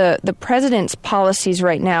some of the president's policies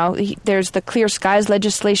right now. There's the Clear Skies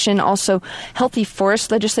legislation, also healthy forest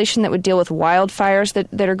legislation that would deal with wildfires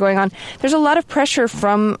that are going on. There's a lot of pressure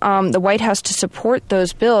from the White House to support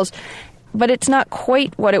those bills. But it's not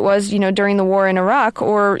quite what it was, during the war in Iraq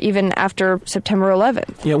or even after September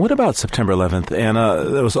 11th. Yeah, what about September 11th, Anna?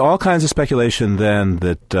 There was all kinds of speculation then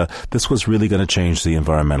that this was really going to change the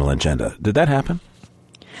environmental agenda. Did that happen?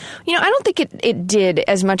 I don't think it did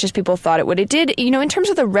as much as people thought it would. It did, in terms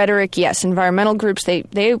of the rhetoric, yes. Environmental groups, they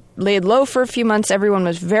laid low for a few months. Everyone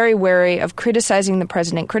was very wary of criticizing the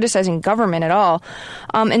president, criticizing government at all.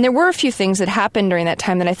 And there were a few things that happened during that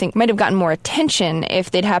time that I think might have gotten more attention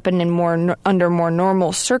if they'd happened under more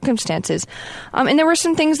normal circumstances. And there were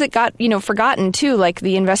some things that got, forgotten too, like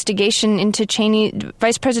the investigation into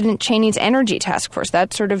Vice President Cheney's energy task force.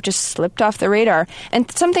 That sort of just slipped off the radar. And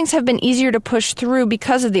some things have been easier to push through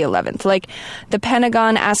because of the 11th, like the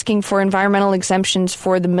Pentagon asking for environmental exemptions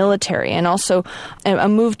for the military and also a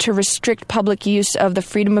move to restrict public use of the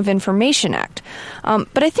Freedom of Information Act.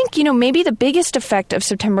 But I think, maybe the biggest effect of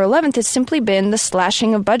September 11th has simply been the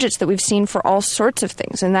slashing of budgets that we've seen for all sorts of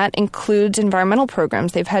things, and that includes environmental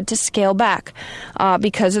programs. They've had to scale back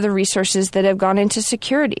because of the resources that have gone into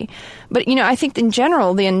security. But, I think in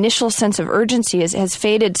general, the initial sense of urgency has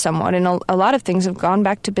faded somewhat, and a lot of things have gone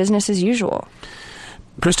back to business as usual.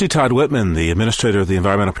 Christy Todd Whitman, the administrator of the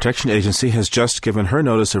Environmental Protection Agency, has just given her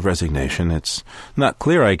notice of resignation. It's not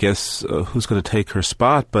clear, I guess, who's going to take her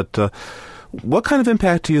spot, but what kind of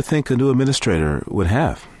impact do you think a new administrator would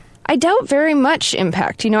have? I doubt very much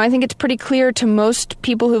impact. I think it's pretty clear to most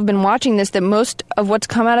people who've been watching this that most of what's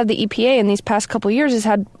come out of the EPA in these past couple of years has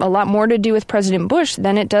had a lot more to do with President Bush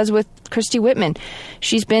than it does with Christy Whitman.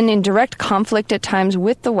 She's been in direct conflict at times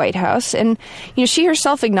with the White House. And, she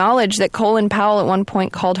herself acknowledged that Colin Powell at one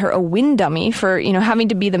point called her a wind dummy for, having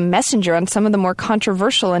to be the messenger on some of the more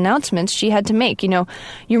controversial announcements she had to make. You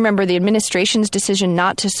remember the administration's decision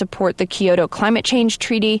not to support the Kyoto Climate Change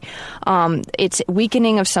Treaty, its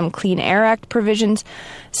weakening of some Clean Air Act provisions.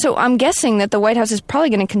 So I'm guessing that the White House is probably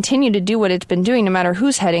going to continue to do what it's been doing no matter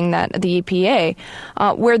who's heading the EPA.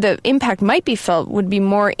 Where the impact might be felt would be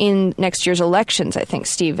more in next year's elections, I think,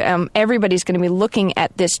 Steve. Everybody's going to be looking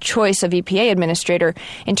at this choice of EPA administrator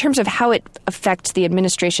in terms of how it affects the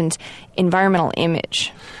administration's environmental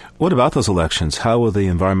image. What about those elections? How will the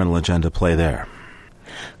environmental agenda play there?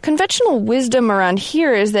 conventional wisdom around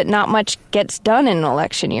here is that not much gets done in an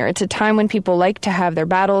election year. It's a time when people like to have their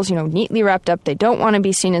battles, neatly wrapped up. They don't want to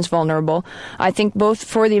be seen as vulnerable. I think both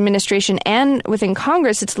for the administration and within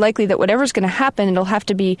Congress, it's likely that whatever's going to happen, it'll have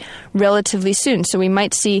to be relatively soon. So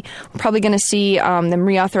we're probably going to see them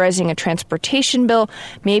reauthorizing a transportation bill,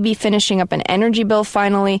 maybe finishing up an energy bill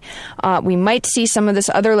finally. We might see some of this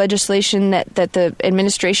other legislation that the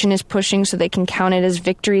administration is pushing so they can count it as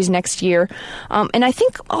victories next year. And I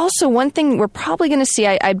think also one thing we're probably going to see,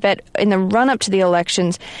 I bet, in the run-up to the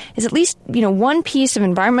elections is at least, one piece of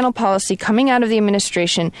environmental policy coming out of the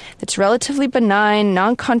administration that's relatively benign,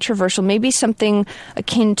 non-controversial, maybe something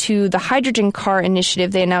akin to the hydrogen car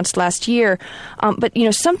initiative they announced last year, but,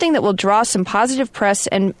 something that will draw some positive press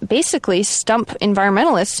and basically stump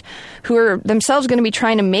environmentalists who are themselves going to be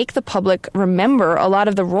trying to make the public remember a lot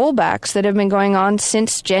of the rollbacks that have been going on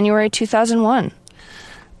since January 2001.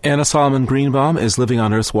 Anna Solomon Greenbaum is Living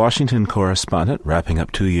on Earth's Washington correspondent, wrapping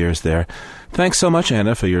up 2 years there. Thanks so much,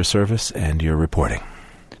 Anna, for your service and your reporting.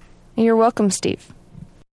 You're welcome, Steve.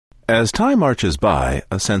 As time marches by,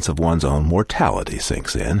 a sense of one's own mortality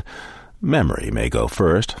sinks in. Memory may go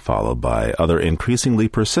first, followed by other increasingly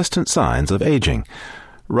persistent signs of aging.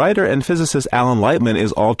 Writer and physicist Alan Lightman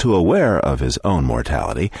is all too aware of his own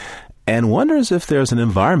mortality and wonders if there's an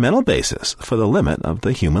environmental basis for the limit of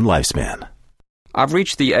the human lifespan. I've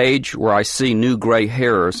reached the age where I see new gray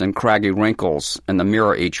hairs and craggy wrinkles in the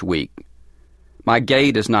mirror each week. My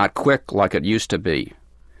gait is not quick like it used to be.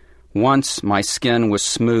 Once my skin was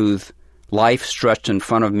smooth, life stretched in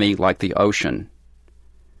front of me like the ocean.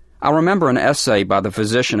 I remember an essay by the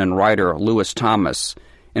physician and writer Lewis Thomas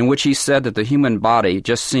in which he said that the human body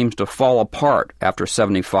just seems to fall apart after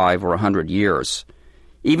 75 or 100 years.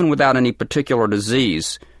 Even without any particular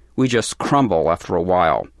disease, we just crumble after a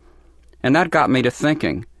while. And that got me to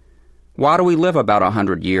thinking, why do we live about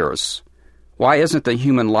 100 years? Why isn't the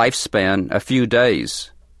human lifespan a few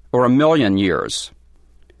days or 1,000,000 years?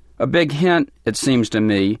 A big hint, it seems to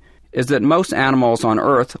me, is that most animals on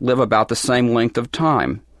Earth live about the same length of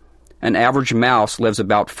time. An average mouse lives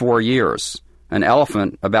about 4 years, an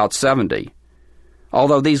elephant about 70.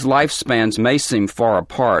 Although these lifespans may seem far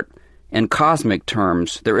apart, in cosmic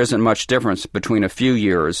terms there isn't much difference between a few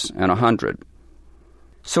years and 100.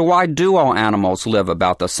 So why do all animals live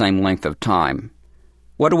about the same length of time?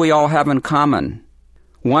 What do we all have in common?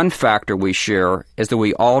 One factor we share is that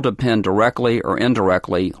we all depend directly or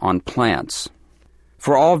indirectly on plants.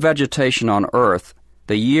 For all vegetation on Earth,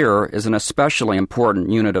 the year is an especially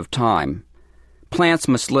important unit of time. Plants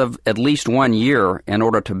must live at least 1 year in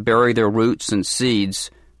order to bury their roots and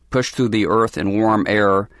seeds, push through the earth in warm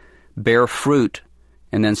air, bear fruit,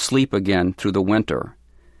 and then sleep again through the winter.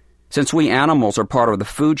 Since we animals are part of the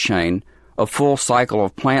food chain, a full cycle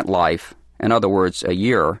of plant life, in other words, a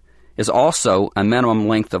year, is also a minimum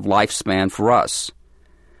length of lifespan for us.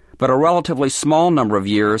 But a relatively small number of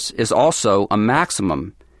years is also a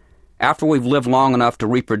maximum. After we've lived long enough to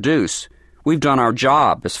reproduce, we've done our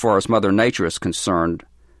job as far as Mother Nature is concerned.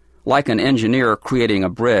 Like an engineer creating a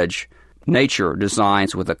bridge, nature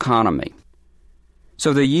designs with economy.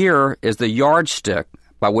 So the year is the yardstick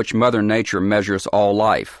by which Mother Nature measures all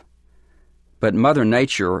life. But Mother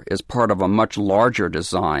Nature is part of a much larger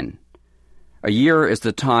design. A year is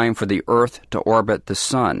the time for the Earth to orbit the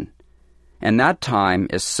Sun, and that time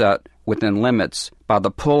is set within limits by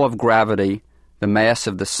the pull of gravity, the mass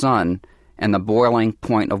of the Sun, and the boiling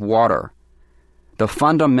point of water. The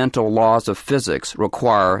fundamental laws of physics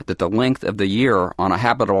require that the length of the year on a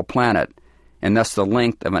habitable planet, and thus the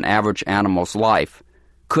length of an average animal's life,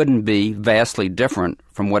 couldn't be vastly different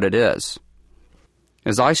from what it is.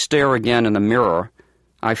 As I stare again in the mirror,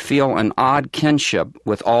 I feel an odd kinship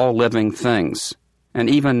with all living things, and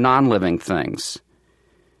even non-living things.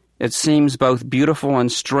 It seems both beautiful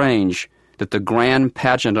and strange that the grand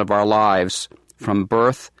pageant of our lives, from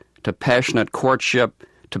birth to passionate courtship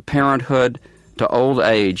to parenthood to old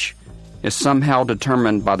age, is somehow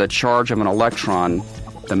determined by the charge of an electron,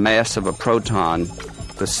 the mass of a proton,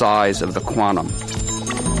 the size of the quantum.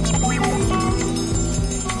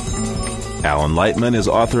 Alan Lightman is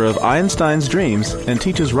author of Einstein's Dreams and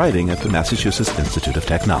teaches writing at the Massachusetts Institute of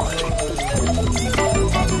Technology.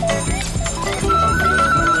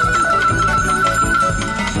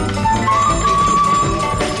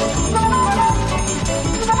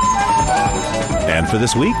 And for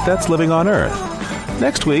this week, that's Living on Earth.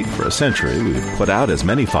 Next week, for a century, we've put out as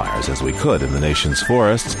many fires as we could in the nation's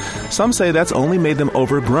forests. Some say that's only made them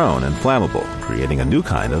overgrown and flammable, creating a new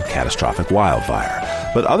kind of catastrophic wildfire.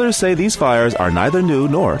 But others say these fires are neither new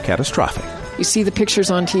nor catastrophic. You see the pictures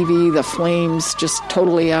on TV, the flames just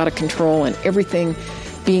totally out of control, and everything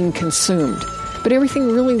being consumed. But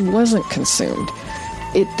everything really wasn't consumed.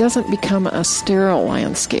 It doesn't become a sterile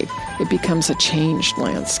landscape. It becomes a changed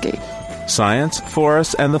landscape. Science,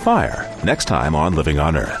 forests, and the fire, next time on Living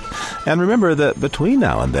on Earth. And remember that between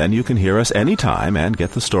now and then you can hear us anytime and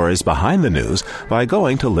get the stories behind the news by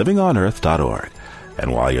going to livingonearth.org.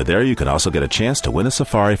 And while you're there, you can also get a chance to win a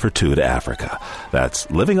safari for two to Africa. That's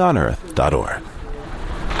livingonearth.org.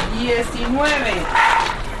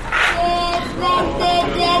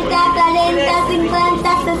 19, 20, 30, 40,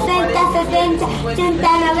 50, 60, 70, 80, 90.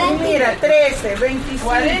 13,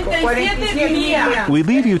 25, We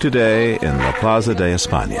leave you today in La Plaza de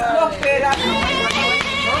España.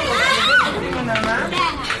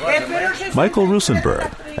 Michael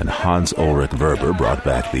Rosenberg and Hans Ulrich Verber brought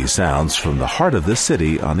back these sounds from the heart of this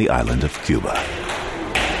city on the island of Cuba.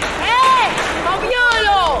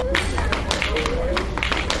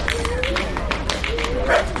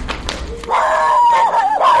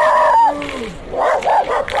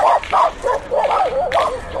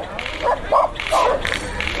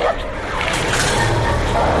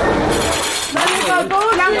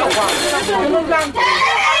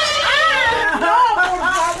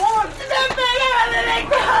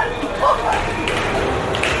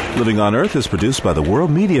 Living on Earth is produced by the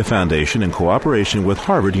World Media Foundation in cooperation with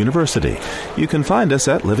Harvard University. You can find us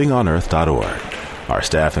at livingonearth.org. Our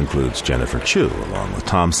staff includes Jennifer Chu, along with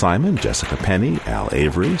Tom Simon, Jessica Penny, Al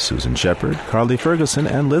Avery, Susan Shepard, Carly Ferguson,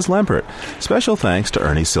 and Liz Lempert. Special thanks to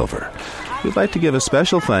Ernie Silver. We'd like to give a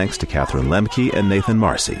special thanks to Catherine Lemke and Nathan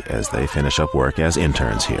Marcy as they finish up work as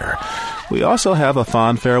interns here. We also have a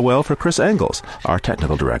fond farewell for Chris Engels, our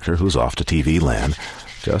technical director who's off to TV land.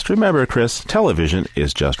 Just remember, Chris, television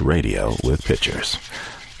is just radio with pictures.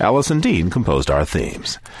 Allison Dean composed our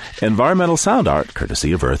themes. Environmental sound art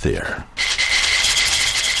courtesy of Earth Ear.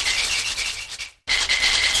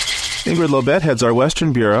 Ingrid Lobet heads our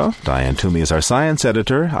Western Bureau, Diane Toomey is our science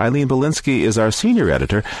editor, Eileen Belinsky is our senior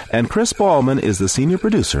editor, and Chris Ballman is the senior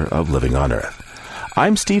producer of Living on Earth.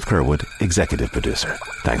 I'm Steve Curwood, executive producer.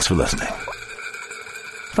 Thanks for listening.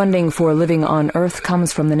 Funding for Living on Earth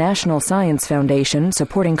comes from the National Science Foundation,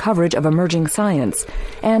 supporting coverage of emerging science,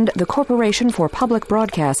 and the Corporation for Public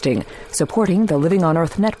Broadcasting, supporting the Living on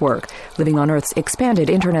Earth network, Living on Earth's expanded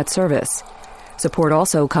Internet service. Support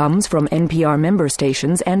also comes from NPR member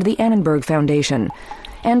stations and the Annenberg Foundation,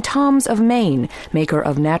 and Tom's of Maine, maker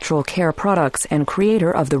of natural care products and creator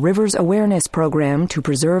of the Rivers Awareness Program to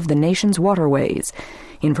preserve the nation's waterways.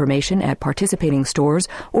 Information at participating stores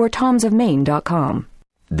or tomsofmaine.com.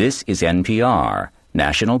 This is NPR,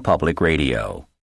 National Public Radio.